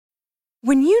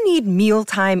When you need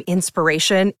mealtime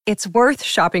inspiration, it's worth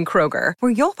shopping Kroger,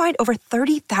 where you'll find over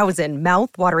 30,000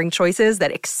 mouth-watering choices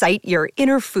that excite your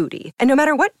inner foodie. And no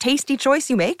matter what tasty choice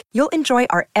you make, you'll enjoy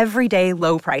our everyday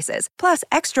low prices, plus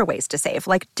extra ways to save,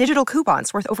 like digital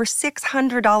coupons worth over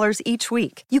 $600 each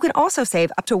week. You can also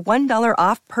save up to $1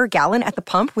 off per gallon at the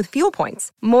pump with fuel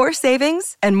points. More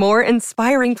savings and more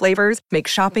inspiring flavors make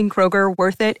shopping Kroger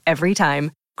worth it every time.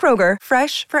 Kroger,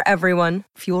 fresh for everyone.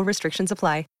 Fuel restrictions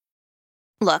apply.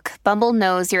 Look, Bumble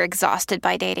knows you're exhausted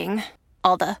by dating.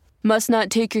 All the, must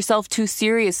not take yourself too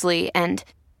seriously, and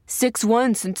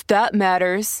 6'1" since that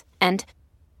matters, and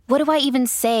what do I even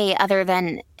say other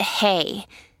than, hey?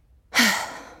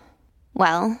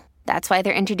 Well, that's why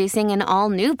they're introducing an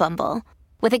all-new Bumble,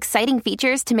 with exciting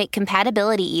features to make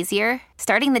compatibility easier,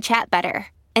 starting the chat better,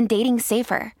 and dating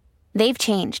safer. They've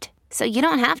changed, so you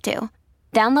don't have to.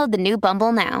 Download the new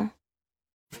Bumble now.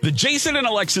 The Jason and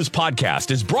Alexis podcast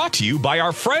is brought to you by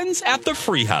our friends at the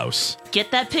Free House.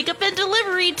 Get that pickup and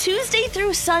delivery Tuesday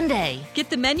through Sunday. Get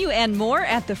the menu and more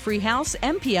at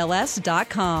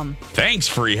thefreehousempls.com. Thanks,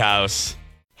 Free House.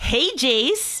 Hey,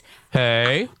 Jace.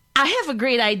 Hey. I have a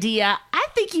great idea. I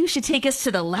think you should take us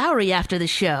to the Lowry after the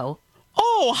show.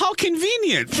 Oh, how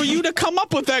convenient for you to come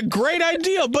up with that great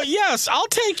idea. But yes, I'll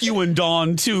take you and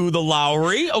Dawn to the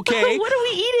Lowry, okay? What are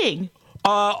we eating?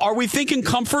 Are we thinking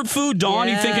comfort food? Dawn,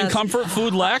 Yes. you thinking comfort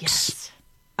food, Lex? Yes.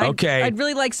 Okay. I'd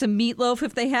really like some meatloaf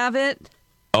if they have it.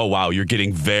 Oh, wow. You're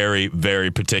getting very, very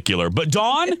particular. But,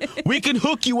 Dawn, we can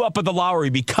hook you up at the Lowry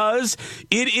because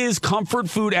it is comfort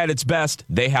food at its best.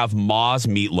 They have Ma's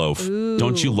Meatloaf. Ooh.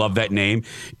 Don't you love that name?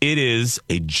 It is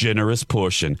a generous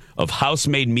portion of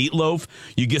house-made meatloaf.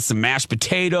 You get some mashed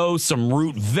potatoes, some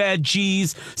root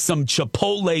veggies, some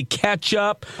Chipotle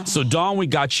ketchup. So, Dawn, we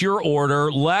got your order.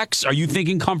 Lex, are you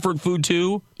thinking comfort food,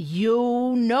 too?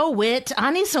 You know it.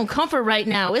 I need some comfort right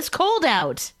now. It's cold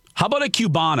out. How about a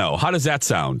Cubano? How does that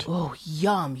sound? Oh,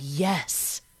 yum.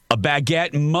 Yes. A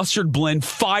baguette, mustard blend,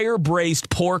 fire-braised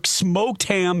pork, smoked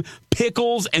ham,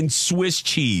 pickles, and Swiss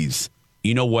cheese.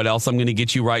 You know what else I'm going to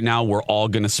get you right now? We're all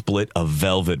going to split a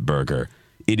velvet burger.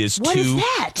 It is What is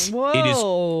that? Whoa. It is.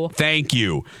 Thank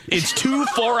you. It's 2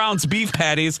 4-ounce beef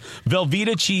patties,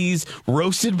 Velveeta cheese,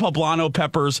 roasted poblano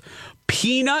peppers,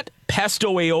 peanut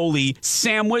pesto aioli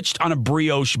sandwiched on a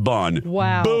brioche bun.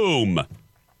 Wow. Boom.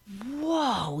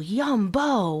 Whoa,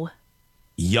 yumbo.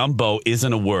 Yumbo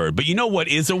isn't a word, but you know what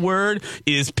is a word?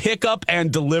 Is pickup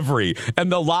and delivery.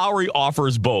 And the Lowry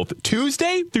offers both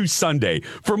Tuesday through Sunday.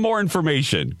 For more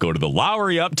information, go to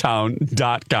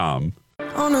thelowryuptown.com.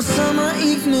 On a summer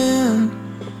evening.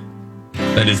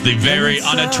 That is the very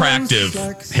unattractive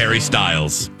Harry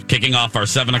Styles, kicking off our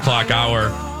 7 o'clock hour.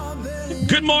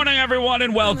 Good morning, everyone,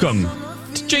 and welcome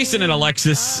to Jason and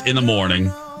Alexis in the morning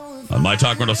on My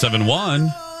Talk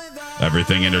 107.1.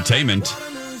 Everything entertainment,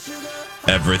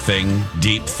 everything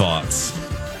deep thoughts.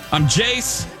 I'm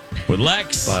Jace with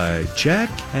Lex. By Jack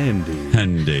Handy.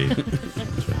 Handy.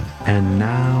 And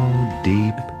now,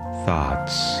 Deep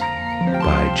Thoughts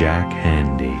by Jack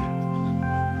Handy.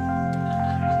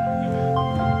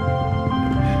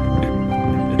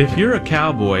 If you're a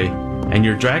cowboy and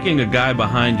you're dragging a guy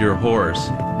behind your horse,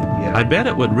 I bet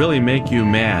it would really make you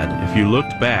mad if you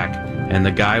looked back and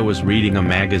the guy was reading a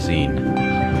magazine.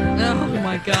 Oh,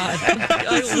 my God.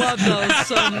 I love those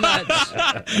so much.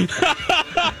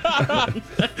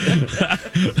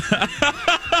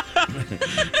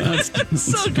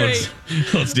 So great.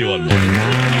 Let's do one more. And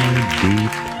now,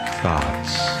 Deep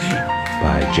Thoughts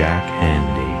by Jack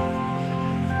Handy.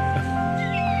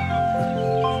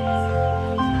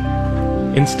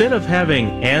 Instead of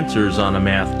having answers on a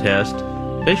math test,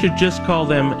 they should just call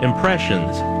them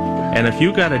impressions. And if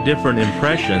you got a different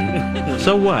impression,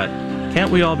 so what? Can't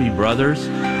we all be brothers?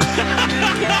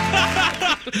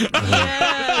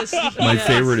 Yes. My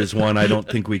favorite is one I don't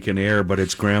think we can air, but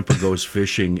it's Grandpa Goes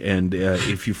Fishing, and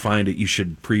if you find it, you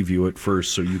should preview it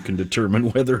first so you can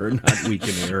determine whether or not we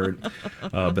can air it.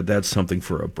 But that's something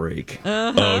for a break.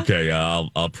 Okay, yeah,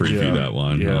 I'll preview that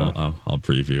one. Yeah. I'll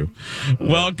preview.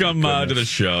 Welcome to the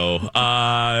show.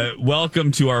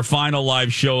 Welcome to our final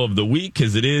live show of the week,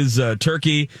 because it is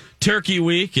Turkey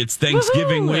week. It's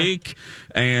Thanksgiving week,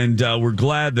 and we're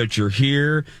glad that you're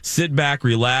here. Sit back,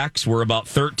 relax. We're about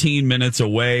 13 minutes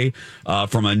away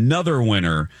from another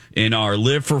winner in our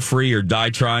Live for Free or Die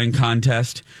Trying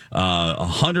contest.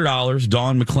 $100.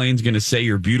 Dawn McLean's going to say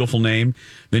your beautiful name.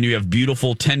 Then you have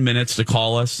beautiful 10 minutes to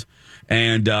call us,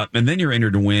 and then you're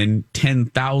entered to win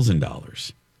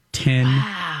 $10,000.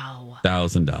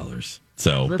 $10,000.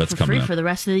 So Live that's for coming free up for the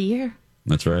rest of the year.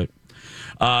 That's right.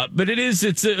 But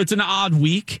it's an odd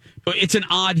week. It's an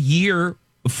odd year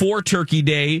for Turkey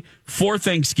Day, for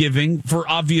Thanksgiving, for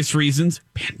obvious reasons,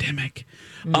 pandemic.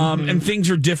 And things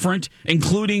are different,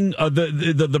 including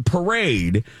the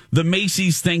parade. The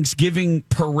Macy's Thanksgiving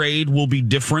parade will be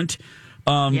different.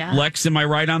 Lex, am I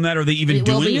right on that? Are they even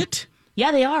doing it?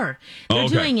 Yeah, they are. They're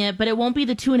doing it, but it won't be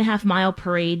the 2.5 mile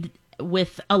parade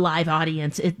with a live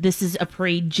audience. This is a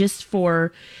parade just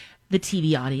for the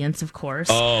TV audience, of course.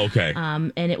 Oh, okay.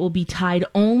 And it will be tied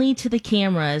only to the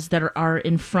cameras that are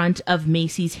in front of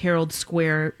Macy's Herald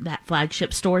Square, that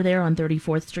flagship store there on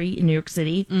 34th Street in New York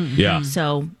City. Yeah.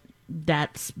 So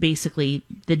that's basically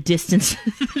the distance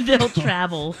they'll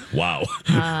travel. Wow.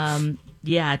 To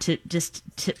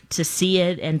see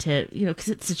it and to, because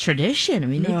it's a tradition. I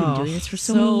mean, they've been doing this for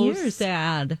so many years.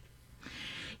 Sad.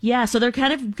 Yeah, so they're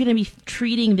kind of going to be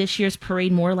treating this year's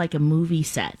parade more like a movie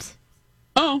set.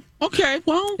 Oh, okay.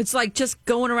 Well, it's like just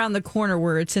going around the corner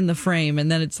where it's in the frame,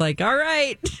 and then it's like, all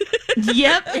right.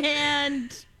 Yep,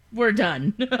 and we're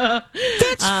done.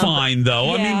 That's fine,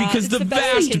 though. I mean, because the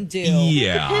vast can do.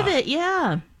 Yeah. The pivot,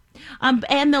 yeah.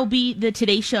 And there'll be the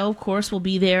Today Show, of course, will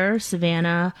be there.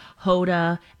 Savannah,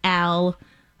 Hoda, Al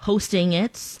hosting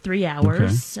it 3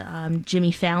 hours. Okay.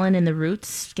 Jimmy Fallon and the Roots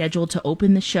scheduled to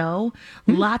open the show.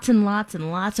 Lots and lots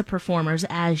and lots of performers,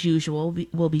 as usual,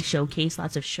 will be showcased.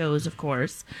 Lots of shows, of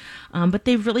course. But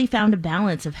they've really found a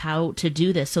balance of how to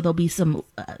do this. So there'll be some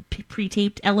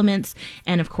pre-taped elements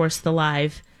and, of course, the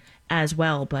live as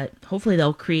well. But hopefully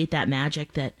they'll create that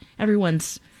magic that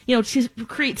everyone's, to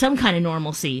create some kind of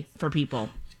normalcy for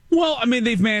people. Well, I mean,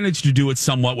 they've managed to do it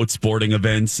somewhat with sporting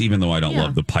events, even though I don't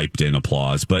love the piped-in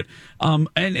applause. But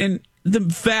and the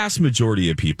vast majority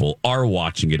of people are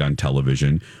watching it on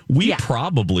television. We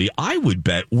probably, I would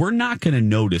bet, we're not going to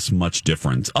notice much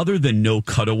difference, other than no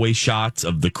cutaway shots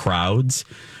of the crowds.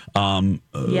 And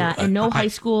no high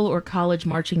school or college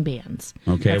marching bands.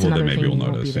 Okay, well then maybe we'll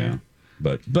notice. Yeah,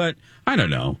 but I don't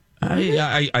know.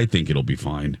 I think it'll be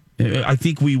fine. I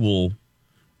think we'll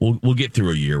get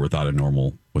through a year without a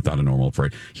normal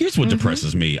parade. Here's what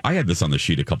depresses me. I had this on the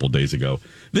sheet a couple days ago.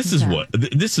 This is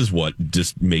what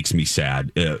just makes me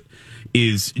sad.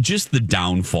 Is just the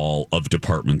downfall of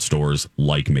department stores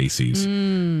like Macy's.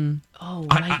 Oh,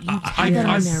 right. You had that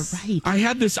on there, right? I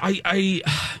had this.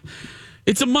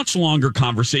 It's a much longer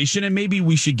conversation, and maybe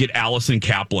we should get Allison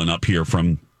Kaplan up here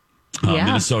from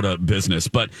Minnesota Business,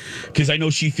 but because I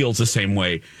know she feels the same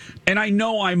way. And I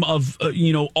know I'm of,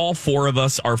 all four of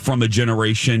us are from a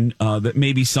generation that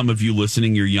maybe some of you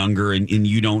listening, you're younger and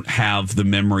you don't have the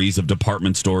memories of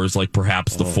department stores like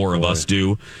perhaps the four of us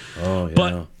do. Oh,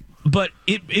 yeah. But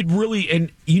it really,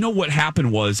 and what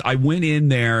happened was I went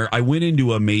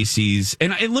into a Macy's,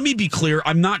 and let me be clear,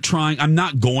 I'm not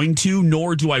going to,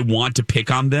 nor do I want to pick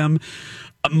on them.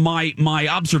 My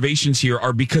observations here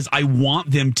are because I want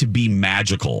them to be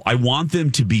magical. I want them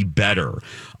to be better.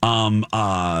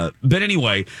 But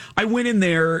anyway, I went in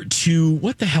there to,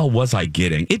 what the hell was I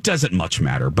getting? It doesn't much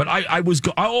matter. But I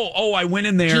went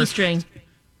in there. G-string.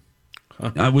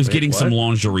 I was getting some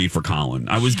lingerie for Colin.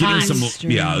 I was getting some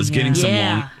lingerie. Yeah,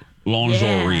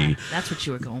 that's what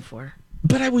you were going for.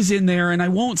 But I was in there, and I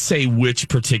won't say which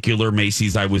particular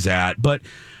Macy's I was at, but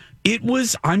it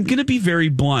was, I'm going to be very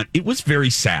blunt, it was very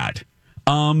sad.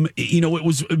 There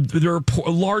are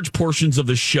large portions of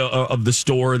the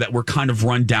store that were kind of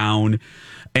run down,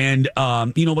 and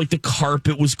like the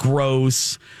carpet was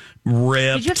gross,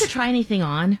 ripped. Did you have to try anything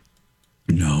on?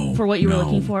 No. For what you were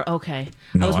looking for? Okay.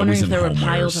 No, I was wondering if there were homewares.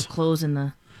 piles of clothes in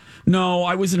the... No,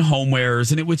 I was in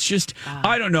homewares, and it was just,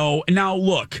 I don't know. Now,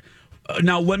 look,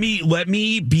 let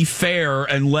me be fair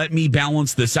and let me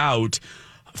balance this out.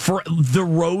 For the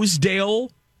Rosedale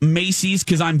Macy's,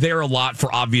 because I'm there a lot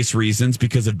for obvious reasons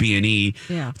because of B&E.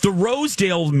 Yeah. The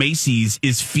Rosedale Macy's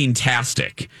is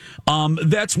fantastic.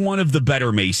 That's one of the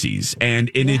better Macy's, and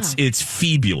it's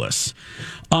fabulous.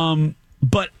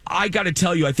 But I got to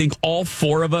tell you, I think all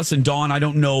four of us, and Dawn, I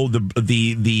don't know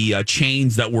the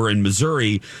chains that were in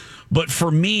Missouri, but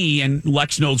for me, and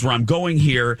Lex knows where I'm going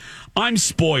here, I'm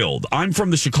spoiled. I'm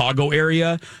from the Chicago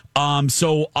area,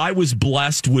 so I was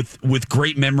blessed with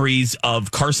great memories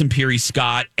of Carson Peary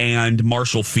Scott and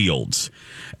Marshall Fields.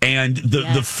 And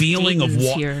the feeling of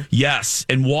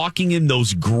and walking in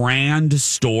those grand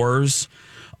stores.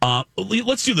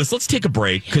 Let's do this. Let's take a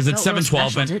break because it's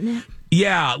 7:12. Didn't it?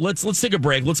 Yeah, let's take a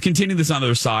break. Let's continue this on the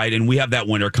other side, and we have that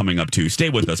winner coming up too. Stay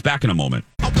with us. Back in a moment.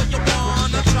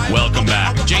 Welcome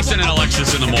back. Jason and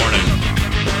Alexis in the morning.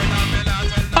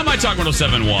 On My Talk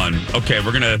 107.1. Okay,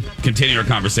 we're going to continue our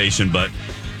conversation, but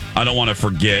I don't want to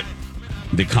forget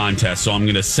the contest, so I'm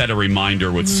going to set a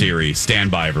reminder with Siri.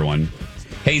 Stand by, everyone.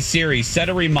 Hey Siri, set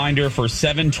a reminder for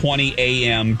 7:20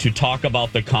 a.m. to talk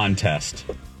about the contest.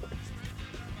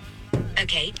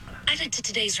 Okay, added to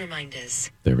today's reminders.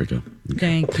 There we go.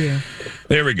 Thank you.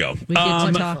 There we go. We get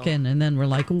to talking, and then we're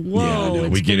like, whoa,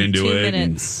 we get into 2 it.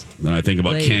 minutes. And then I think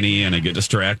about late. Kenny, and I get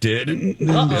distracted. And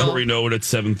before we know it,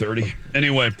 it's 7:30.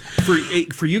 Anyway.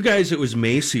 For you guys, it was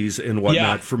Macy's and whatnot.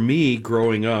 Yeah. For me,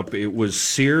 growing up, it was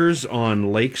Sears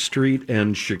on Lake Street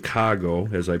and Chicago,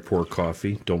 as I pour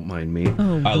coffee. Don't mind me.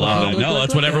 I love that. No,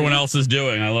 that's what everyone else is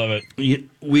doing. I love it.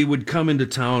 We would come into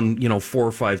town, 4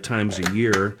 or 5 times a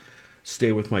year,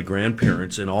 stay with my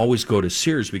grandparents, and always go to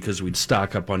Sears because we'd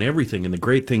stock up on everything. And the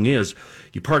great thing is,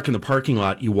 you park in the parking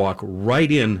lot, you walk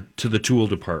right in to the tool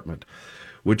department,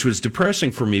 which was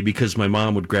depressing for me because my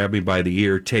mom would grab me by the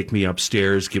ear, take me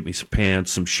upstairs, give me some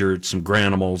pants, some shirts, some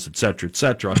Granimals, et cetera, et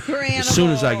cetera. As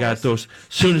soon as I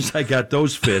got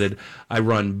those fitted, I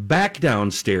run back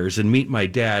downstairs and meet my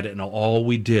dad, and all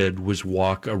we did was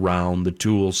walk around the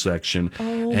tool section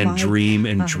and dream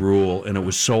and drool, and it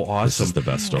was so awesome. This is the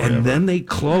best story and ever. then they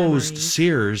closed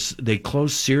Sears. They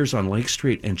closed Sears on Lake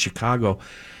Street in Chicago.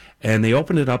 And they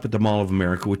opened it up at the Mall of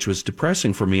America, which was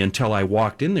depressing for me until I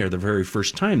walked in there the very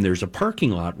first time. There's a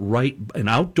parking lot, an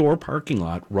outdoor parking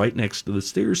lot right next to the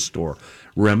Sears store,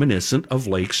 reminiscent of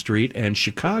Lake Street and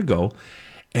Chicago.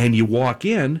 And you walk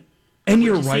in, and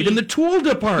you're right in the tool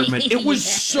department. It was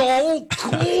so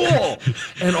cool.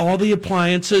 And all the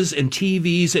appliances and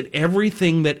TVs and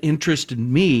everything that interested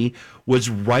me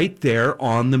was right there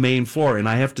on the main floor. And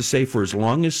I have to say, for as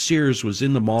long as Sears was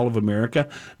in the Mall of America,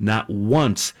 not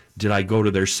once did I go to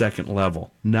their second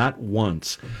level. Not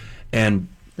once. And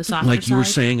like you were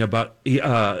saying about,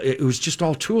 it was just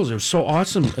all tools. It was so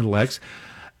awesome, Lex.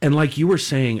 And like you were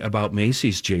saying about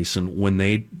Macy's, Jason, when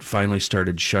they finally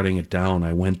started shutting it down,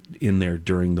 I went in there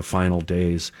during the final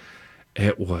days.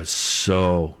 It was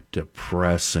so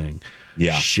depressing.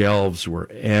 Yeah. Shelves were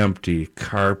empty,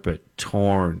 carpet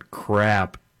torn,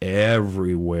 crap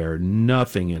everywhere,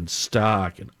 nothing in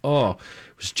stock. And it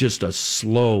was just a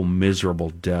slow, miserable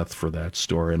death for that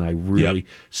store. And I really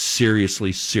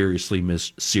seriously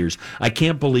miss Sears. I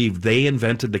can't believe they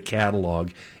invented the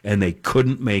catalog and they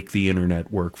couldn't make the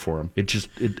internet work for them. It just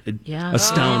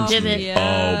astounds me.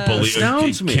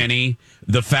 Astounds me. Kenny,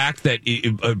 the fact that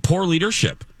poor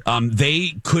leadership.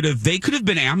 They could have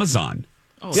been Amazon.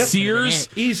 Sears,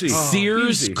 easy.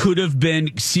 Sears Easy. could have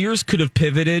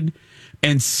pivoted,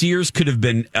 and Sears could have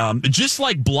been just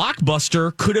like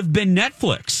Blockbuster could have been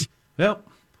Netflix. Yep.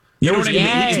 You know what I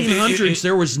mean? In the 1800s,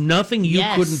 there was nothing you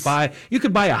couldn't buy. You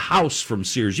could buy a house from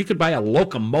Sears. You could buy a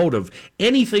locomotive.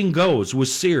 Anything goes with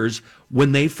Sears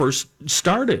when they first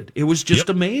started. It was just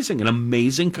amazing, an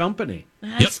amazing company.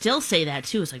 I still say that,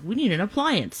 too. It's like, we need an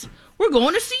appliance. We're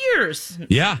going to Sears.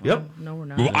 Yeah. Yep. No, we're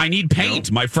not. Well, I need paint.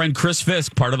 No. My friend Chris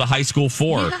Fisk, part of the high school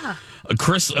 4. Yeah.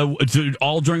 Chris,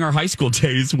 all during our high school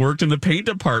days, worked in the paint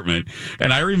department.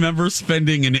 And I remember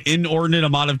spending an inordinate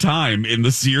amount of time in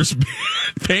the Sears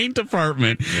paint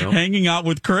department hanging out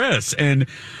with Chris. And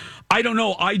I don't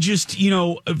know. I just,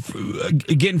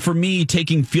 again, for me,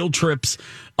 taking field trips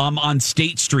on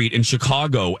State Street in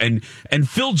Chicago and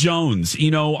Phil Jones,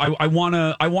 I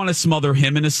wanna smother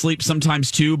him in his sleep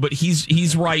sometimes too, but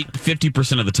he's right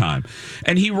 50% of the time.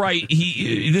 And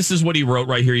this is what he wrote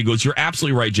right here. He goes, "You're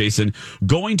absolutely right, Jason.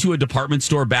 Going to a department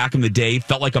store back in the day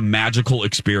felt like a magical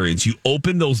experience. You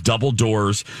open those double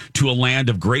doors to a land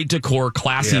of great decor,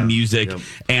 classy music,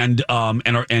 and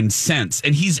scents."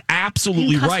 And he's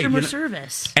absolutely right. Customer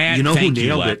service. And who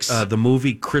nailed it? The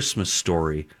movie Christmas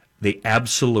Story. They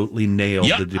absolutely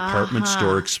nailed the department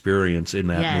store experience in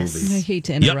that movie. I hate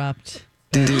to interrupt.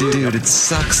 Dude, it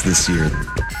sucks this year.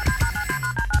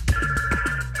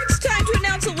 It's time to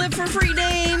announce a Live for Free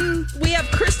name. We have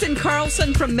Kristen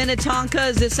Carlson from Minnetonka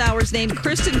is this hour's name.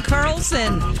 Kristen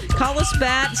Carlson. Call us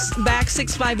back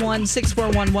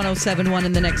 651-641-1071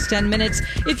 in the next 10 minutes.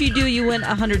 If you do, you win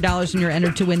 $100 and you're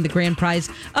entered to win the grand prize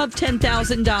of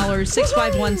 $10,000.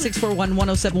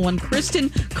 651-641-1071. Kristen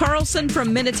Carlson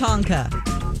from Minnetonka.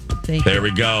 Thank you. There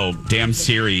we go. Damn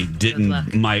Siri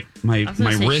didn't my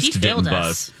wrist didn't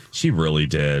buzz. She really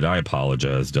did. I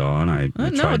apologize, Dawn. I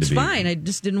tried no, it's to be fine. I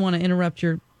just didn't want to interrupt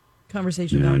your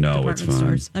conversation about department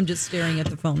stores. I'm just staring at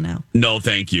the phone now. No,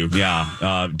 thank you.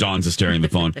 Yeah, Dawn's just staring at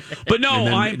the phone. But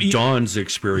no, Dawn's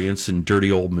experience in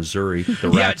dirty old Missouri, the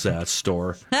rat's ass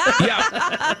store.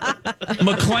 Yeah,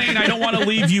 McLean, I don't want to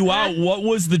leave you out. What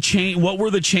was the chain? What were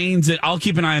the chains that? I'll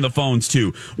keep an eye on the phones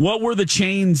too. What were the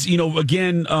chains?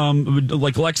 Again,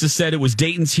 like Alexis said, it was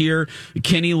Dayton's here.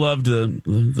 Kenny loved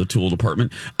the tool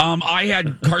department. I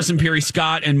had Carson Perry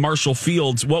Scott and Marshall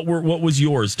Fields. What was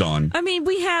yours, Dawn? I mean,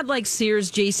 we had like like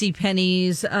Sears,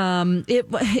 JCPenney's.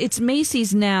 It's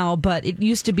Macy's now, but it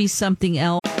used to be something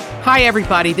else. Hi,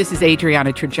 everybody. This is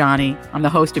Adriana Trajani. I'm the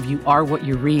host of You Are What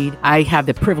You Read. I have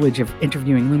the privilege of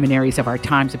interviewing luminaries of our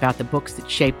times about the books that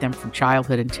shaped them from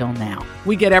childhood until now.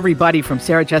 We get everybody from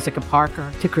Sarah Jessica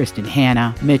Parker to Kristen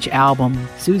Hanna, Mitch Albom,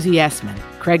 Susie Essman,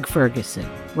 Craig Ferguson,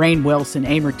 Rainn Wilson,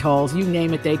 Amor Tolls, you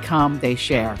name it, they come, they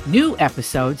share. New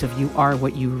episodes of You Are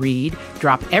What You Read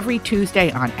drop every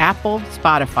Tuesday on Apple,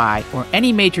 Spotify, or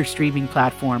any major streaming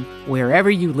platform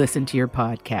wherever you listen to your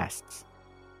podcasts.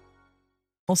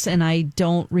 And I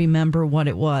don't remember what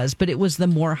it was, but it was the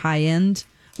more high-end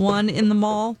one in the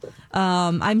mall.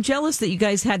 I'm jealous that you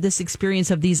guys had this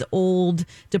experience of these old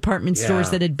department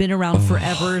stores that had been around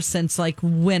forever, since like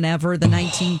whenever, the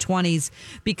 1920s,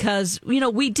 because, you know,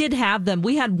 we did have them.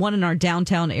 We had one in our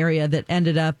downtown area that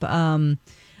ended up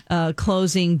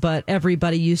closing, but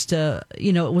everybody used to,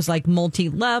 you know, it was like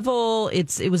multi-level.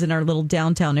 It was in our little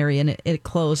downtown area, and it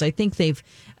closed. I think they've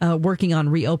working on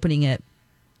reopening it.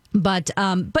 But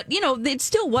you know, it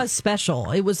still was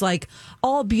special. It was like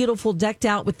all beautiful, decked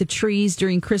out with the trees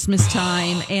during Christmas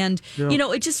time, and you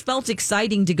know, it just felt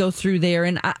exciting to go through there.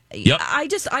 And I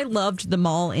loved the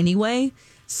mall anyway.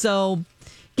 So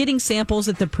getting samples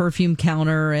at the perfume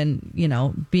counter, and you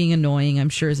know, being annoying, I'm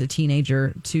sure as a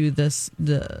teenager to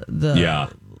the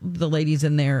ladies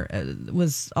in there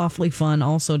was awfully fun.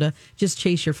 Also to just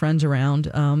chase your friends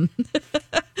around.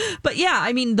 But yeah,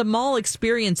 I mean, the mall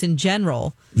experience in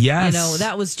general, yes, you know,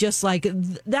 that was just like,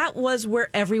 that was where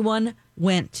everyone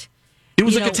went. It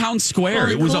was like a town square.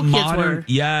 It was a modern,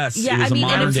 Yeah, it was I mean, a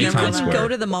modern and day if you town wouldn't square. go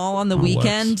to the mall on the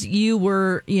weekend, you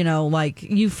were, you know, like,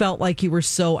 you felt like you were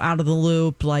so out of the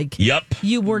loop. Like,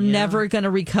 you were never going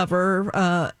to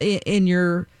recover in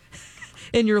your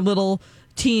little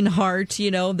teen heart,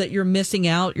 you know, that you're missing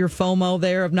out, your FOMO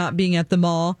there of not being at the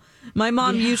mall. My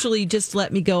mom usually just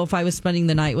let me go if I was spending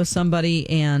the night with somebody,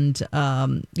 and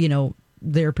you know,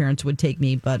 their parents would take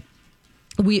me, but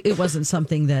it wasn't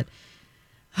something that.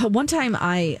 One time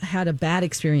I had a bad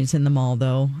experience in the mall,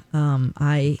 though.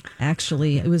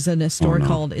 It was in a store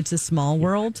called It's a Small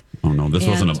World. Oh no, this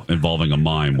wasn't involving a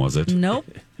mime, was it? Nope,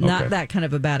 not that kind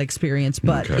of a bad experience,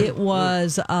 but it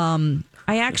was. I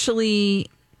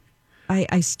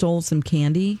stole some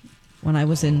candy when I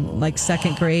was in like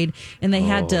second grade, and they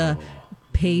had to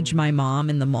page my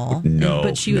mom in the mall.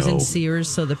 But she was in Sears,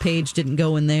 so the page didn't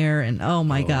go in there, and oh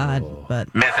my God.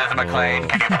 But Mrs. McLean,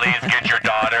 can you please get your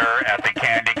daughter at the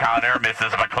candy counter?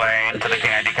 Mrs. McLean, to the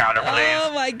candy counter, please.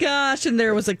 Oh my gosh, and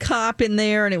there was a cop in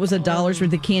there, and it was $1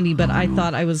 worth of candy, but I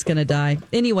thought I was going to die.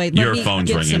 Anyway, Your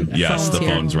phone's ringing. Yes, the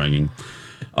phone's ringing.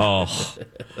 Oh,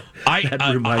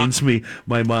 that reminds me.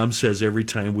 My mom says every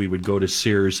time we would go to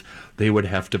Sears, they would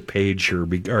have to page her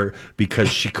because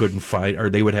she couldn't find, or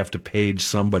they would have to page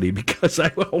somebody because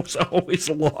I was always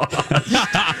lost.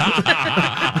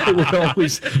 I would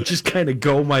always just kind of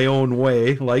go my own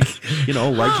way, like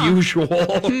usual.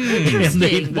 And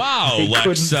they Lex,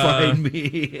 couldn't find me.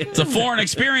 It's a foreign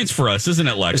experience for us, isn't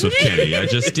it, Lex? With Kenny,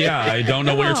 I don't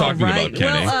know what you're talking about,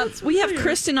 Kenny. Well, we have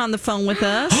Kristen on the phone with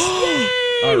us.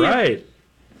 All right.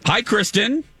 Hi,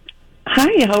 Kristen.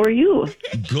 Hi, how are you?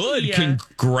 Good. Yeah.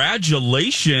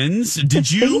 Congratulations.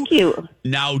 Thank you.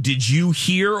 Now, did you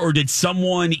hear, or did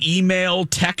someone email,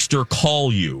 text, or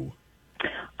call you?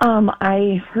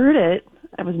 I heard it.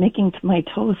 I was making my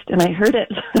toast, and I heard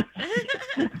it.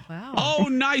 Wow. Oh,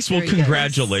 nice. Well,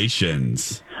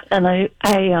 congratulations. And I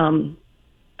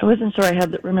wasn't sure I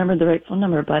had remembered the right phone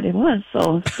number, but it was.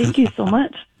 So thank you so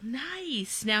much.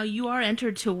 Nice. Now you are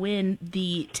entered to win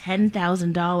the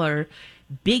 $10,000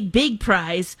 big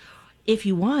prize. If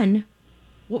you won,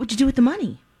 what would you do with the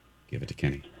money? Give it to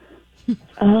Kenny.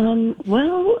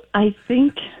 Well, I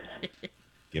think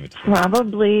give it to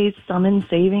probably some in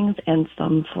savings and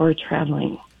some for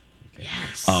traveling.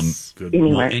 Yes. Good.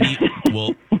 Anywhere.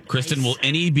 Kristen, will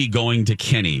any be going to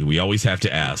Kenny? We always have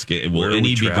to ask. Will Where are any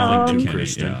we be going traveling to Kenny?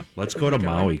 Kristen? Yeah. Let's go to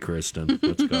Maui, Kristen.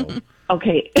 Let's go.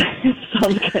 Okay.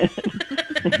 Sounds good.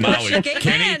 Maui.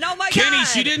 Kenny, oh my Kenny, God.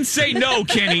 she didn't say no,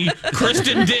 Kenny.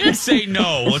 Kristen didn't say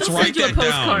no. Let's write that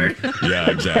down. Yeah,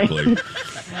 exactly.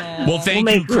 Well, thank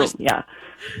you, Kristen. Yeah.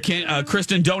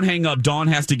 Kristen, don't hang up. Dawn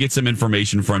has to get some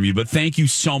information from you, but thank you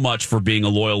so much for being a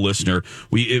loyal listener.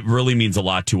 It really means a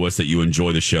lot to us that you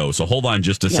enjoy the show. So hold on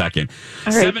just a second.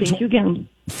 All right, thank you again.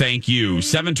 Thank you.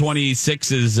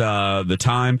 7:26 is the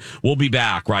time. We'll be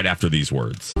back right after these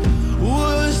words.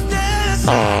 Was there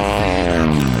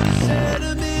something said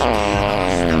to me?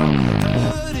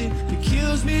 It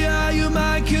kills me how your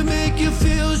mind can make you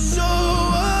feel so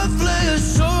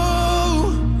worthless. So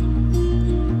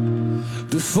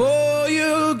before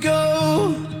you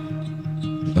go,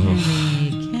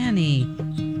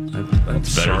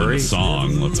 it's better than the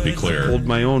song. Let's be clear. Hold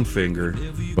my own finger.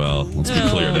 Well, let's be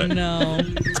clear that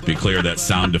let's be clear that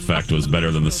sound effect was better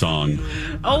than the song.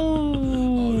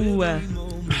 Oh,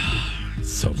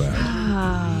 so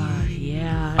bad.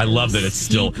 Yeah. I love that it's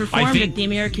still. He performed at the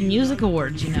American Music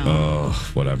Awards.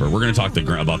 Oh, whatever. We're going to talk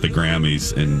about the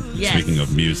Grammys and speaking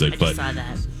of music, I just saw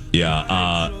that.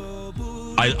 Yeah.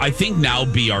 I think now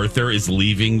B. Arthur is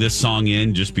leaving this song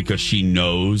in just because she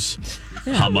knows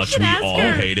how much we all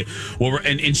hate it. Well,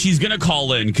 and she's going to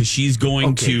call in because she's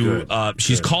going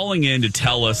she's calling in to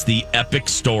tell us the epic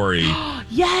story.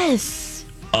 Yes.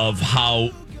 Of how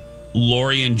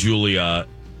Lori and Julia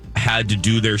had to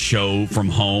do their show from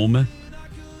home,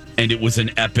 and it was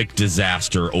an epic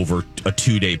disaster over a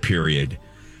 2-day period.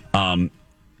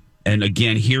 And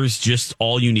again, here's just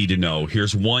all you need to know.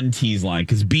 Here's one tease line,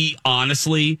 because B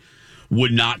honestly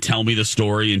would not tell me the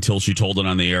story until she told it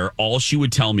on the air. All she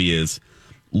would tell me is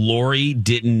Lori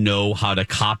didn't know how to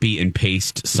copy and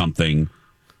paste something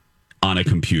on a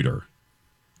computer.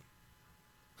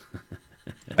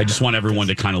 I just want everyone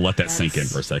to kind of let that sink in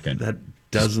for a second. That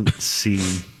doesn't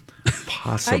seem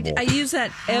possible. I use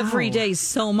that every day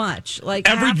so much. Like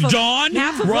every dawn,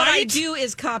 half of what I do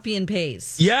is copy and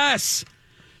paste. Yes.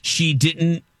 She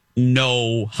didn't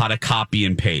know how to copy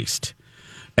and paste.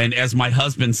 And as my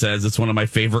husband says, it's one of my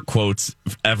favorite quotes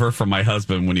ever from my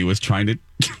husband when he was trying to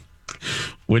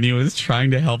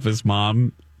help his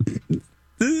mom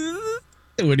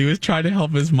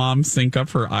sync up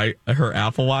her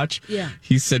Apple Watch. Yeah.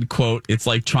 He said, quote, "It's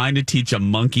like trying to teach a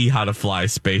monkey how to fly a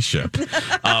spaceship."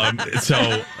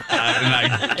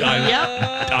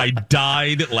 I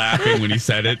died laughing when he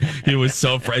said it. He was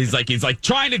so he's like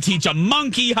trying to teach a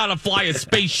monkey how to fly a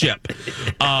spaceship.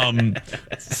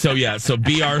 So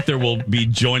B. Arthur will be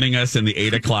joining us in the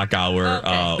 8:00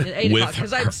 hour.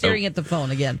 Because I'm staring at the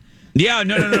phone again. Yeah,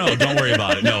 no. Don't worry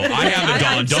about it. No, I have it,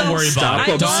 Dawn. Don't worry about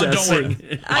it. Dawn, don't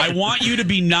worry. I want you to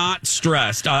be not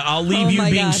stressed. I'll leave you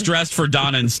being stressed for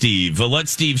Donna and Steve. Let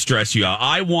Steve stress you out.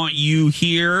 I want you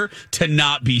here to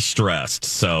not be stressed.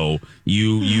 So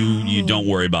you don't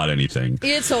worry about anything.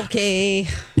 It's okay.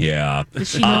 Yeah. Does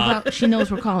she know she knows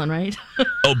we're calling, right?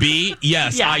 Oh, B?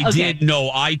 Yes, yeah, I did. No,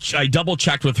 I double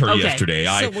checked with her yesterday.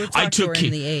 So we'll talk to her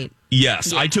in the 8.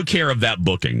 Yes, yeah. I took care of that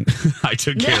booking. I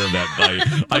took care of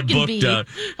that.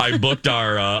 I booked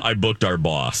our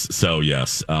boss. So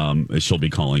yes, she'll be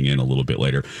calling in a little bit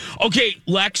later. Okay,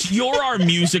 Lex, you're our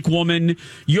music woman.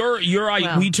 You are.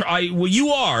 I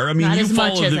mean, not you as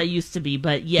much as I used to be,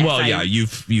 but yes. Well, yeah,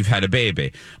 you've had a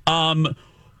baby.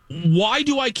 Why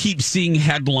do I keep seeing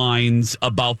headlines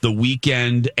about The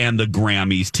Weeknd and the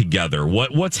Grammys together?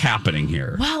 What's happening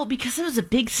here? Well, because it was a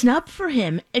big snub for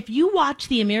him. If you watch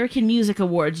the American Music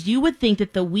Awards, you would think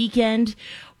that The Weeknd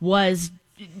was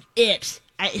it.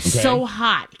 It's so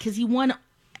hot because he won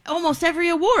almost every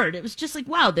award. It was just like,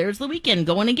 wow, there's The Weeknd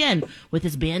going again with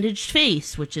his bandaged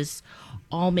face, which is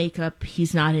all makeup.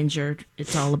 He's not injured.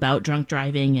 It's all about drunk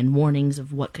driving and warnings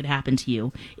of what could happen to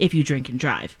you if you drink and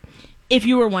drive. If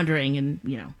you were wondering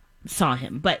and, saw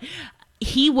him. But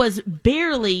he was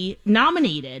barely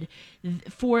nominated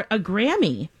for a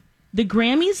Grammy. The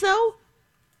Grammys, though,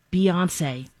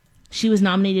 Beyonce. She was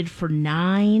nominated for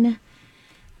 9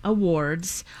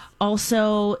 awards.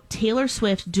 Also, Taylor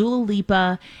Swift, Dua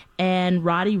Lipa, and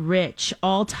Roddy Ricch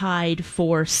all tied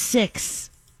for 6.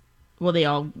 Well, they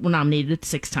all were nominated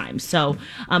 6 times. So,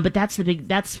 but that's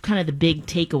kind of the big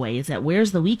takeaway is that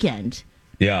where's The Weeknd?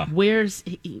 Yeah. Where's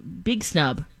big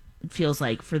snub, it feels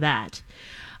like, for that.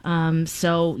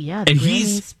 So, yeah. And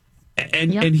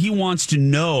he wants to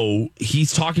know,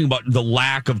 he's talking about the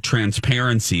lack of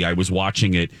transparency. I was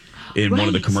watching it in one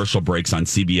of the commercial breaks on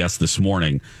CBS this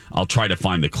morning. I'll try to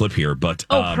find the clip here. But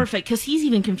perfect, because he's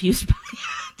even confused by it.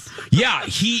 Yeah,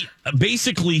 he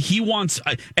wants,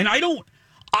 and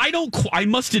I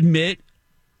must admit,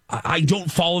 I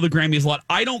don't follow the Grammys a lot.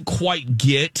 I don't quite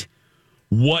get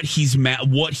what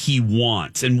what he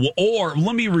wants, or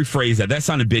let me rephrase that. That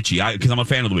sounded bitchy because I'm a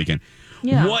fan of The Weeknd.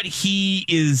 Yeah. What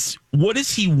is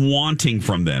he wanting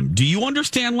from them? Do you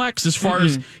understand, Lex? As far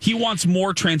as he wants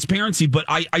more transparency, but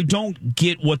I don't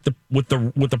get what the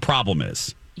problem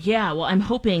is. Yeah, well, I'm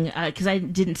hoping because I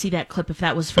didn't see that clip. If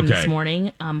that was from this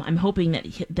morning, I'm hoping that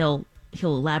he'll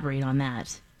elaborate on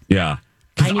that. Yeah,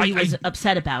 I knew he was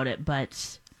upset about it,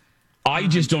 but. I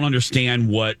just don't understand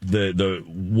what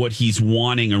what he's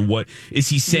wanting, or what is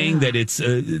he saying that it's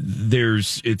hinky,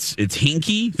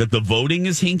 that the voting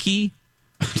is hinky,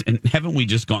 and haven't we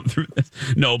just gone through this?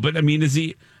 No, but I mean,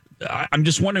 I'm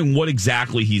just wondering what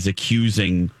exactly he's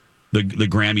accusing the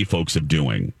Grammy folks of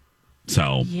doing.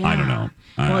 So I don't know.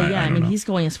 Well, I mean, he's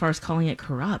going as far as calling it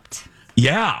corrupt.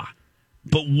 Yeah.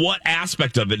 but what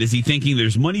aspect of it is he thinking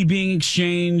there's money being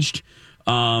exchanged?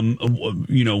 What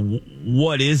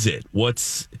is it?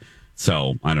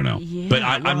 So I don't know. Yeah, but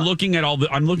I'm looking at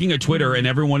I'm looking at Twitter, and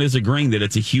everyone is agreeing that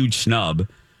it's a huge snub.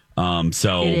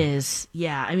 So it is.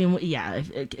 Yeah. I mean, yeah,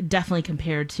 definitely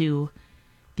compared to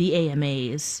the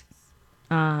AMAs.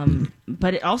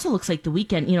 But it also looks like The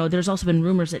Weeknd, there's also been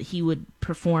rumors that he would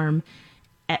perform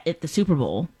at the Super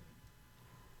Bowl.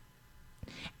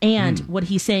 And what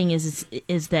he's saying is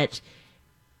that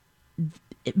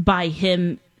by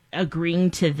him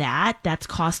agreeing to that's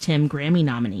cost him Grammy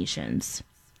nominations.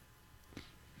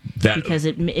 Because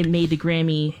it made the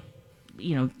Grammy,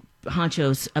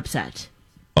 honchos upset.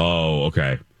 Oh,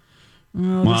 okay.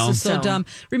 Oh, this is so dumb.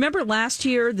 Remember last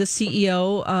year, the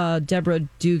CEO, Deborah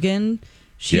Dugan,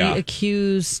 she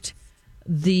accused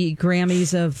the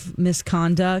Grammys of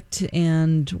misconduct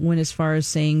and went as far as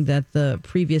saying that the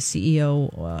previous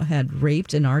CEO had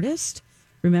raped an artist.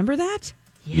 Remember that?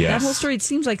 Yes. That whole story, it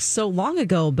seems like so long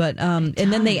ago, but and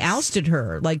then they ousted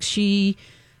her. Like she,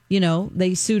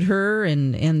 they sued her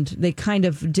and they kind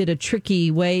of did a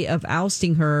tricky way of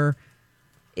ousting her.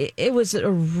 It was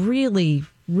a really,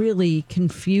 really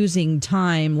confusing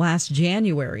time last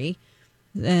January.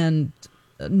 And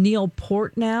Neil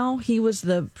Portnow, he was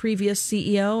the previous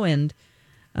CEO, and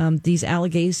these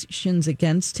allegations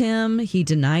against him, he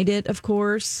denied it, of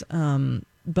course.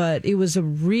 But it was a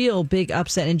real big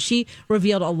upset, and she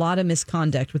revealed a lot of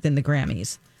misconduct within the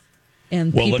Grammys.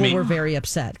 And people were very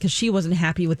upset because she wasn't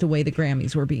happy with the way the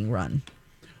Grammys were being run.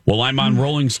 Well, I'm on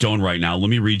Rolling Stone right now. Let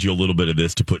me read you a little bit of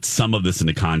this to put some of this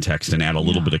into context and add a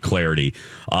little bit of clarity.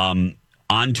 On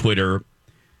Twitter,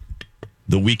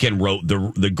 The Weeknd wrote,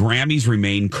 the Grammys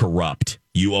remain corrupt.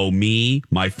 You owe me,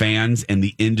 my fans, and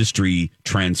the industry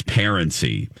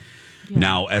transparency. Yeah.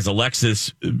 Now, as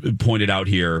Alexis pointed out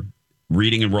here,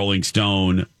 reading in Rolling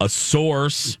Stone, a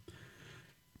source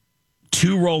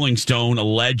to Rolling Stone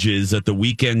alleges that The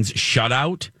Weeknd's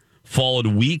shutout followed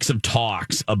weeks of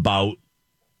talks about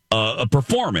a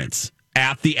performance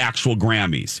at the actual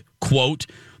Grammys. Quote,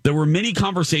 there were many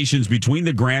conversations between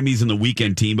the Grammys and the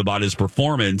Weeknd team about his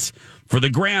performance for the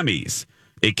Grammys.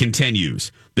 It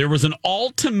continues. There was an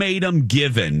ultimatum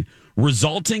given,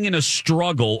 resulting in a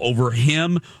struggle over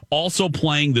him also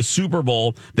playing the Super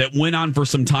Bowl that went on for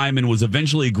some time and was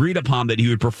eventually agreed upon that he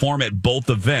would perform at both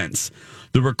events.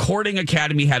 The Recording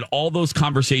Academy had all those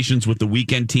conversations with the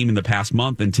Weeknd team in the past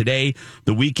month, and today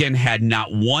the Weeknd had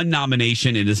not one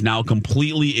nomination and is now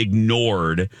completely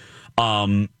ignored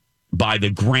by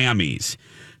the Grammys.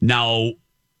 Now,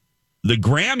 the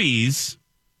Grammys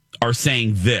are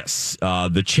saying this,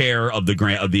 the chair of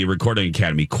the Recording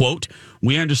Academy, quote,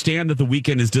 we understand that The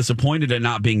Weeknd is disappointed at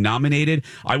not being nominated.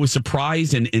 I was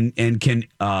surprised and can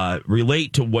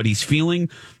relate to what he's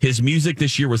feeling. His music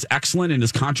this year was excellent, and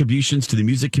his contributions to the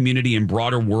music community and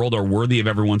broader world are worthy of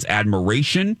everyone's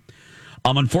admiration.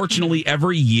 Unfortunately,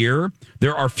 every year,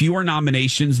 there are fewer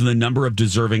nominations than the number of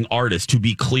deserving artists. To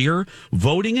be clear,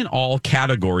 voting in all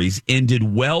categories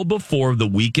ended well before The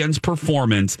Weeknd's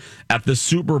performance at the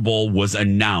Super Bowl was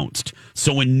announced.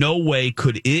 So in no way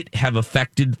could it have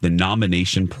affected the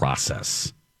nomination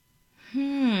process.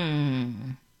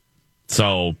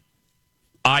 So,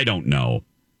 I don't know.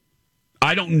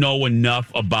 I don't know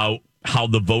enough about how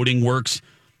the voting works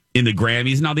in the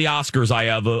Grammys. Now, the Oscars, I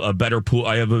have a better pool.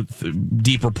 I have a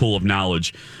deeper pool of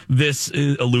knowledge. This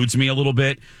eludes me a little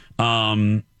bit.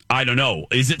 I don't know.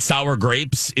 Is it sour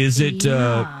grapes? Is it,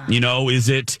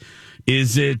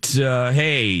 is it,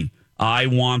 hey, I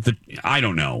want I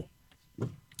don't know.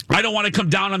 I don't want to come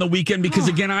down on The Weeknd because,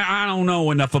 again, I don't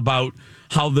know enough about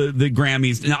how the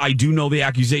Grammys. Now, I do know the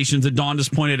accusations that Dawn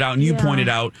just pointed out and you pointed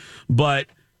out, but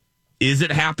is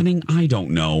it happening? I don't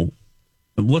know.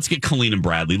 Let's get Colleen and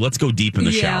Bradley. Let's go deep in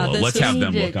the shallow. Let's have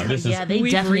them look on this. They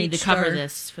definitely need to cover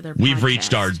this for their podcast. We've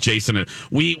reached our Jason.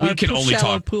 We can only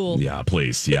talk. Pool. Yeah,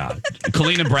 please. Yeah.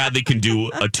 Colleen and Bradley can do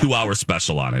a 2-hour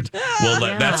special on it. Well,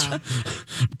 that's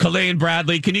Colleen,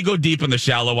 Bradley. Can you go deep in the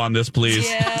shallow on this, please?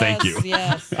 Yes, thank you.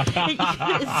 Yes.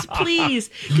 Please.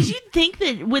 Because you'd think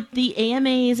that with the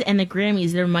AMAs and the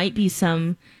Grammys, there might be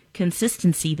some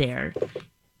consistency there.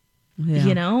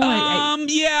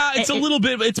 Yeah. It's a little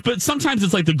bit. But sometimes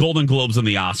it's like the Golden Globes and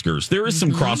the Oscars. There is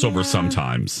some crossover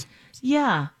sometimes.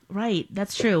 Yeah, right.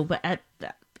 That's true. But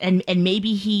and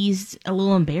maybe he's a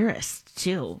little embarrassed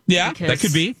too. Yeah, that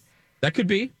could be. That could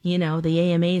be.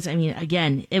 The AMAs. I mean,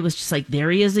 again, it was just like there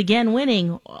he is again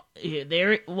winning.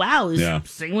 There, wow,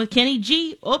 sing with Kenny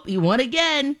G. Oh, he won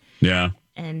again. Yeah.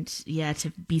 And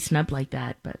to be snubbed like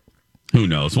that, but who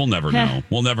knows? We'll never know.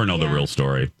 We'll never know the real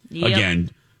story. Yep. Again.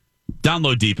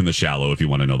 Download Deep in the Shallow if you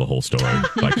want to know the whole story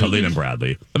by Colleen and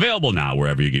Bradley. Available now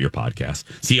wherever you get your podcast.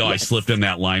 See how I slipped in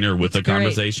that liner with the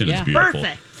conversation? Yeah. It's beautiful.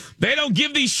 Perfect. They don't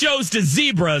give these shows to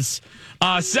zebras.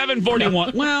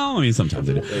 741. Well, I mean, sometimes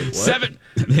they do.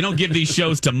 They don't give these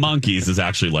shows to monkeys is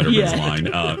actually Letterman's line.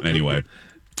 Anyway,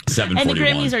 741. And the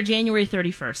Grammys are January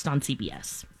 31st on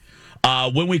CBS.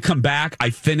 When we come back, I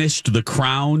finished The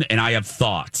Crown, and I have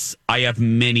thoughts. I have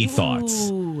many thoughts.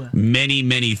 Ooh. Many,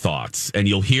 many thoughts. And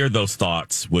you'll hear those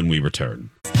thoughts when we return.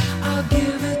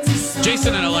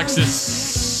 Jason and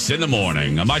Alexis in the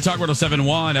morning. On My Talk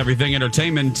 1071, Everything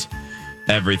Entertainment.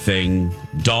 Everything.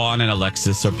 Dawn and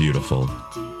Alexis are beautiful.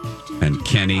 And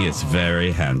Kenny is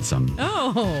very handsome.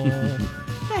 Oh.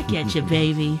 Back at you,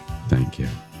 baby. Thank you.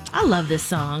 I love this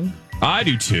song. I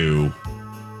do too.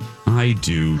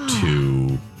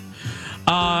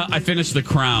 I finished The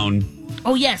Crown.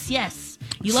 Oh, yes.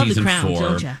 You love The Crown, 4.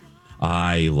 don't you?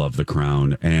 I love The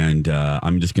Crown. And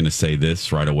I'm just going to say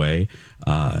this right away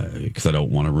because I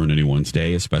don't want to ruin anyone's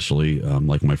day, especially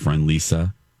like my friend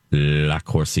Lisa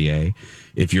Lacourcier.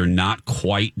 If you're not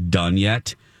quite done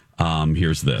yet,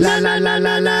 here's this.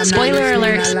 Spoiler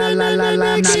alert.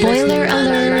 Spoiler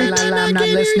alert. I'm not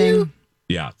listening.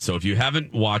 Yeah, so if you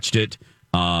haven't watched it,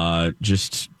 I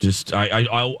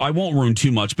won't ruin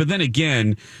too much. But then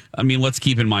again, I mean, let's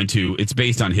keep in mind too, it's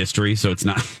based on history, so it's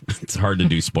not. It's hard to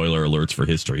do spoiler alerts for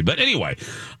history. But anyway,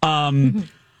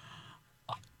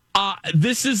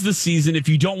 this is the season. If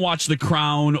you don't watch The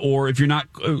Crown, or if you're not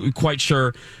quite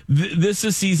sure, this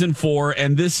is season 4,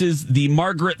 and this is the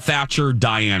Margaret Thatcher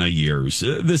Diana years.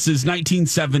 This is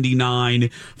 1979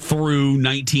 through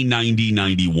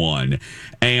 1990-91,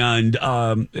 and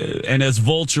as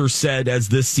Vulture said, as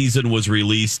this season was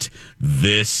released,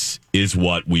 this is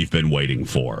what we've been waiting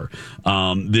for.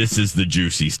 This is the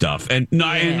juicy stuff, and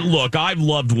look, I've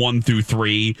loved 1 through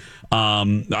 3.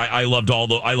 I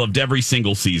loved every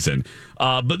single season.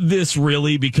 But this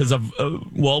really, because of,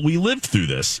 we lived through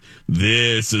this.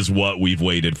 This is what we've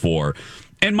waited for.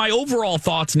 And my overall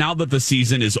thoughts now that the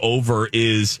season is over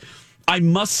is, I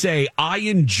must say, I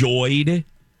enjoyed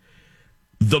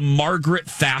the Margaret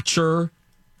Thatcher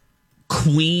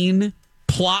Queen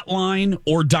plotline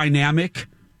or dynamic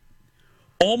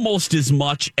almost as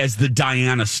much as the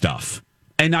Diana stuff.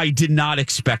 And I did not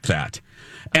expect that.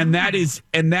 And that is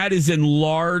in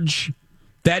large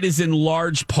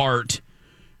part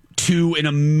to an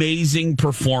amazing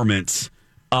performance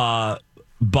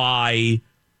by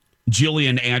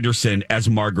Gillian Anderson as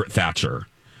Margaret Thatcher.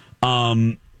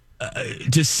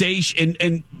 To say,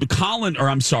 and Colin, or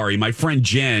I'm sorry, my friend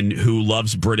Jen, who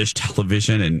loves British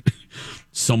television, and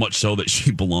so much so that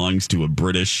she belongs to a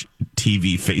British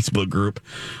TV Facebook group.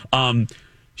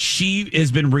 She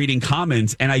has been reading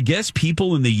comments, and I guess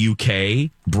people in the UK,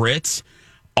 Brits,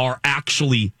 are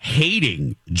actually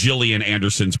hating Gillian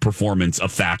Anderson's performance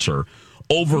of Thatcher.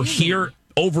 Over here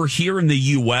in the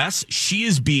US, she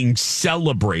is being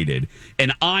celebrated,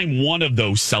 and I'm one of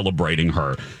those celebrating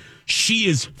her. She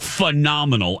is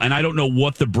phenomenal, and I don't know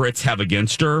what the Brits have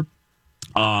against her,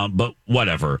 but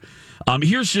whatever.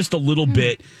 Here's just a little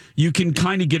bit. You can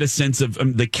kind of get a sense of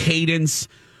the cadence,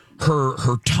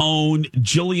 her tone.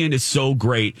 Gillian is so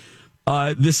great.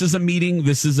 This is a meeting.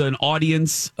 This is an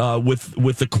audience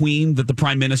with the Queen that the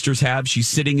prime ministers have. She's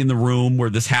sitting in the room where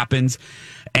this happens,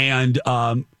 and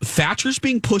Thatcher's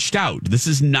being pushed out. This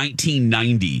is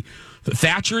 1990.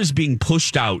 Thatcher is being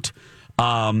pushed out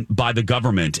by the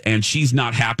government, and she's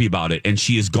not happy about it. And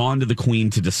she has gone to the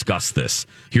Queen to discuss this.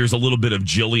 Here's a little bit of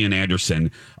Gillian Anderson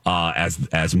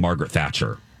as Margaret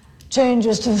Thatcher.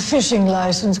 Changes to fishing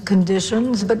license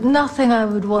conditions, but nothing I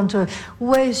would want to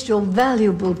waste your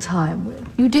valuable time with.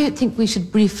 You don't think we should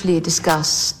briefly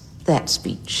discuss that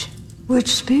speech? Which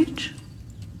speech?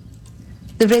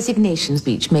 The resignation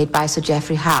speech made by Sir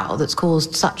Geoffrey Howe that's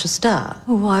caused such a stir.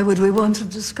 Why would we want to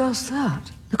discuss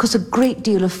that? Because a great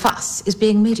deal of fuss is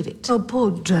being made of it. Oh,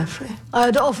 poor Geoffrey. I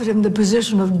had offered him the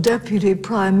position of Deputy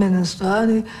Prime Minister,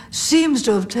 and he seems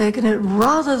to have taken it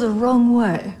rather the wrong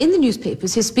way. In the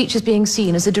newspapers, his speech is being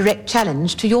seen as a direct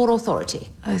challenge to your authority.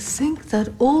 I think that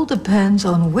all depends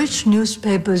on which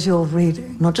newspapers you're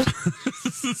reading. Not just...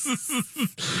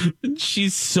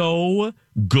 She's so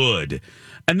good.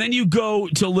 And then you go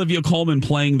to Olivia Colman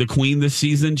playing the Queen this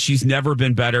season. She's never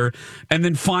been better. And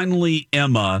then finally,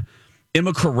 Emma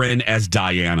Corrin as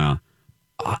Diana.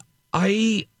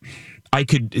 I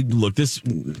could look. This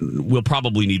we'll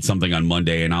probably need something on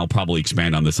Monday, and I'll probably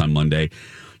expand on this on Monday.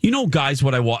 You know, guys,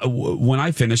 when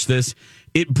I finished this,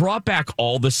 it brought back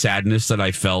all the sadness that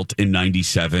I felt in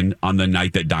 '97 on the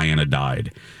night that Diana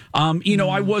died.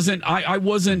 I wasn't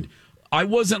I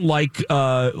wasn't like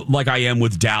I am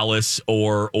with Dallas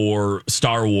or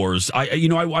Star Wars.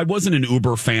 I wasn't an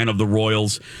uber fan of the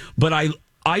Royals, but I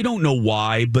don't know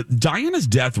why, but Diana's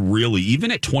death really,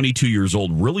 even at 22 years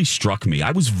old, really struck me.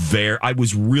 I was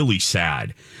really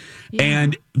sad. Yeah.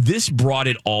 And this brought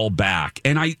it all back.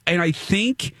 And I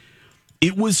think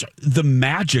it was the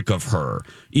magic of her.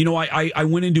 I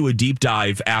went into a deep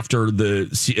dive after the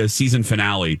season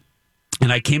finale,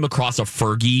 and I came across a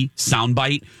Fergie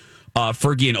soundbite.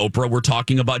 Fergie and Oprah were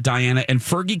talking about Diana, and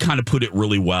Fergie kind of put it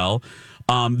really well.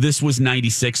 This was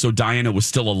 96, so Diana was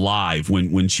still alive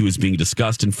when she was being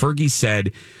discussed. And Fergie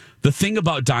said, the thing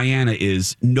about Diana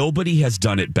is nobody has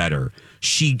done it better.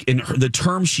 The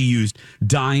term she used,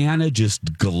 Diana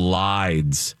just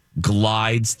glides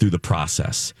through the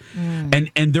process.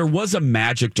 And there was a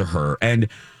magic to her. And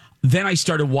then I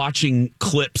started watching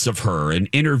clips of her and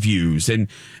interviews, and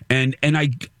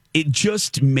it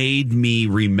just made me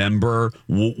remember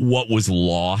what was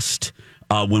lost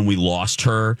when we lost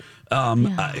her.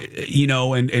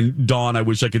 And Dawn, I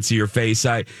wish I could see her face.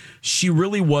 She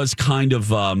really was kind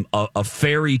of a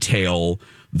fairy tale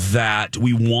that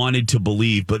we wanted to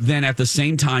believe, but then at the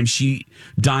same time,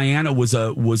 Diana was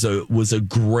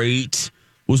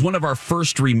one of our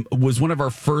first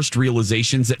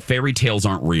realizations that fairy tales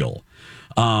aren't real.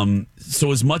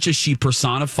 So as much as she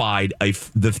personified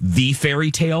the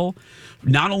fairy tale,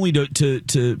 not only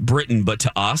to Britain but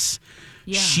to us,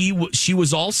 she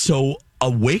was also a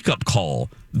wake-up call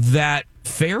that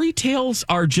fairy tales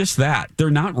are just that. They're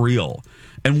not real.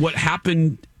 And what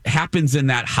happens in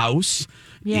that house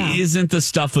isn't the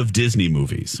stuff of Disney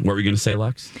movies. What were you going to say,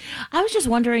 Lex? I was just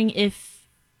wondering if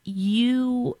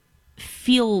you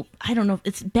feel, I don't know, if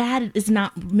it's bad is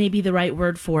not maybe the right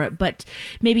word for it, but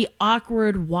maybe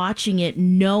awkward watching it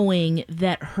knowing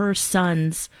that her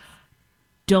sons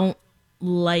don't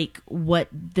like what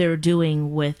they're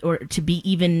doing with, or to be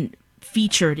even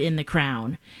featured in The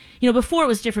Crown. Before it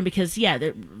was different because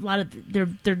they're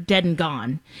dead and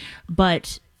gone.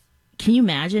 But can you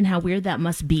imagine how weird that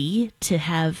must be to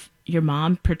have your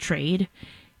mom portrayed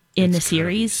in the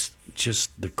series?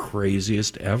 Just the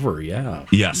craziest ever. Yeah.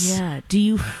 Yes. Yeah. Do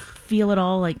you feel at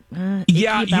all like icky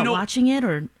about watching it,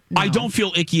 or no? I don't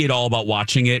feel icky at all about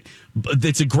watching it. But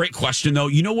it's a great question, though.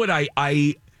 You know what? I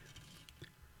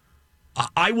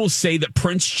will say that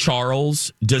Prince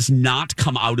Charles does not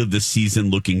come out of the season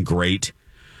looking great.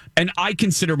 And I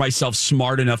consider myself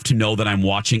smart enough to know that I'm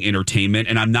watching entertainment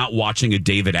and I'm not watching a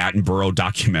David Attenborough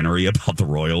documentary about the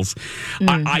Royals.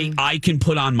 Mm-hmm. I can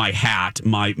put on my hat,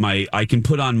 I can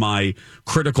put on my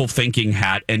critical thinking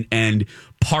hat and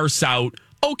parse out,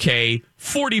 okay,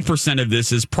 40% of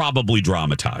this is probably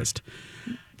dramatized.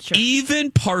 Sure.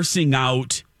 Even parsing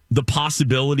out the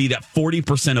possibility that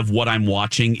 40% of what I'm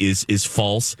watching is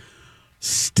false,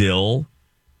 still,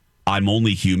 I'm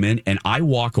only human, and I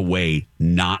walk away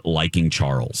not liking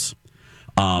Charles.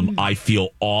 I feel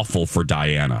awful for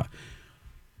Diana.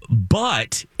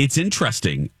 But it's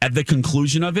interesting. At the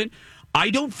conclusion of it, I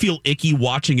don't feel icky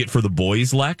watching it for the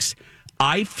boys, Lex.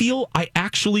 I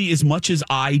actually, as much as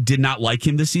I did not like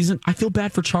him this season, I feel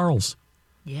bad for Charles.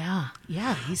 Yeah.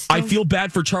 I feel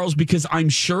bad for Charles because I'm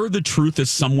sure the truth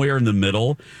is somewhere in the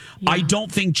middle. Yeah. I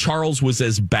don't think Charles was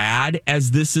as bad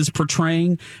as this is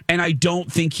portraying, and I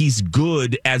don't think he's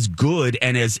good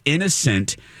and as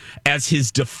innocent as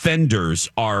his defenders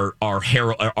are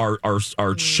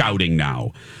shouting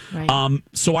now. Right.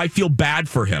 So I feel bad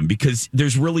for him because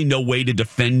there's really no way to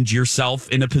defend yourself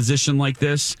in a position like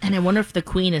this. And I wonder if the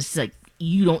Queen is like,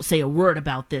 you don't say a word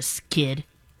about this, kid.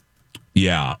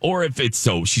 Yeah, or if it's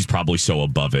she's probably so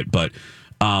above it, but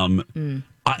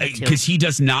because he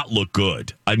does not look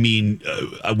good. I mean,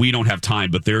 we don't have time,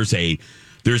 but there's a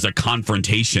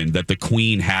confrontation that the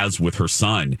Queen has with her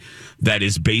son that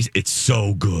is it's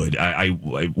so good.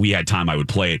 We had time, I would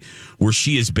play it, where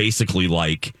she is basically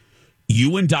like,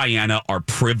 you and Diana are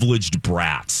privileged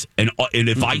brats, and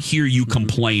if I hear you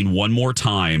complain one more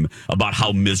time about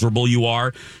how miserable you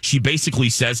are, she basically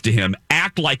says to him,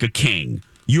 act like a king.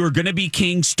 You're going to be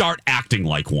king. Start acting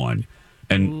like one.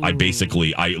 And I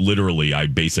basically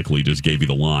just gave you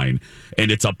the line.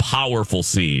 And it's a powerful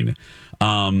scene.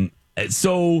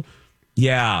 So,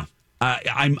 yeah,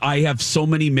 I have so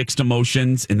many mixed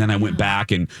emotions. And then I went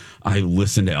back and I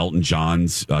listened to Elton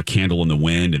John's Candle in the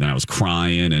Wind. And I was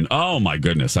crying. And oh, my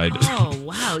goodness. Oh,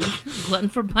 wow. You're glutton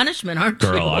for punishment, aren't you?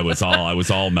 Girl, I was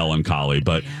all melancholy.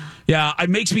 But yeah, it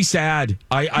makes me sad.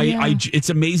 It's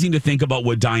amazing to think about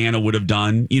what Diana would have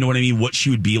done. You know what I mean? What she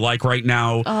would be like right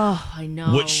now. Oh, I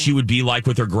know. What she would be like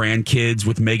with her grandkids,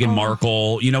 with Meghan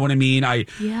Markle. You know what I mean?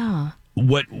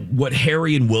 what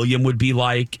Harry and William would be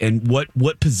like, and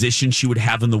what position she would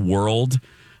have in the world,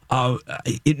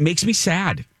 it makes me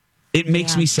sad. It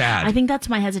makes me sad. I think that's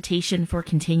my hesitation for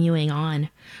continuing on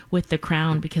with The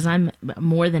Crown, because I'm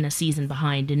more than a season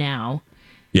behind now.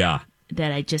 Yeah.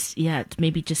 That I just,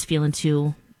 maybe just feeling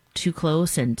too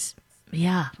close, and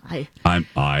I'm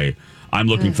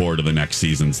looking forward to the next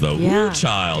seasons, though. Yeah. Ooh,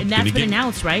 child. And that's been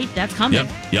announced, right? That's coming.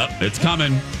 Yep, it's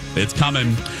coming. It's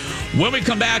coming. When we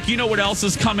come back, you know what else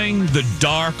is coming? The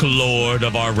Dark Lord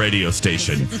of our radio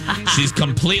station. She's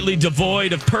completely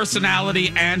devoid of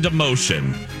personality and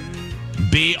emotion.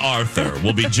 B. Arthur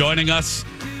will be joining us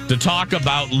to talk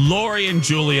about Lori and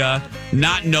Julia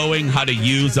not knowing how to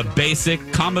use a basic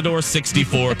Commodore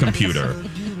 64 computer.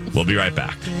 We'll be right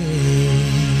back.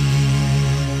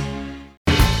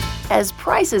 As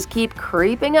prices keep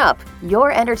creeping up,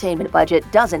 your entertainment budget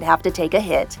doesn't have to take a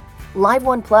hit. Live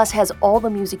One Plus has all the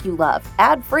music you love,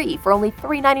 ad-free for only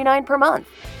 $3.99 per month.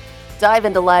 Dive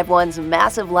into Live One's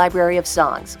massive library of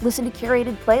songs, listen to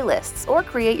curated playlists, or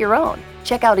create your own.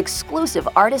 Check out exclusive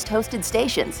artist-hosted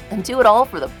stations, and do it all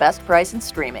for the best price in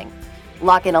streaming.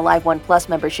 Lock in a Live One Plus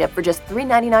membership for just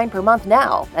 $3.99 per month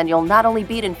now, and you'll not only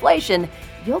beat inflation,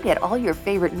 you'll get all your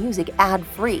favorite music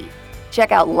ad-free.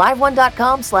 Check out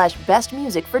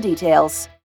liveone.com/bestmusic for details.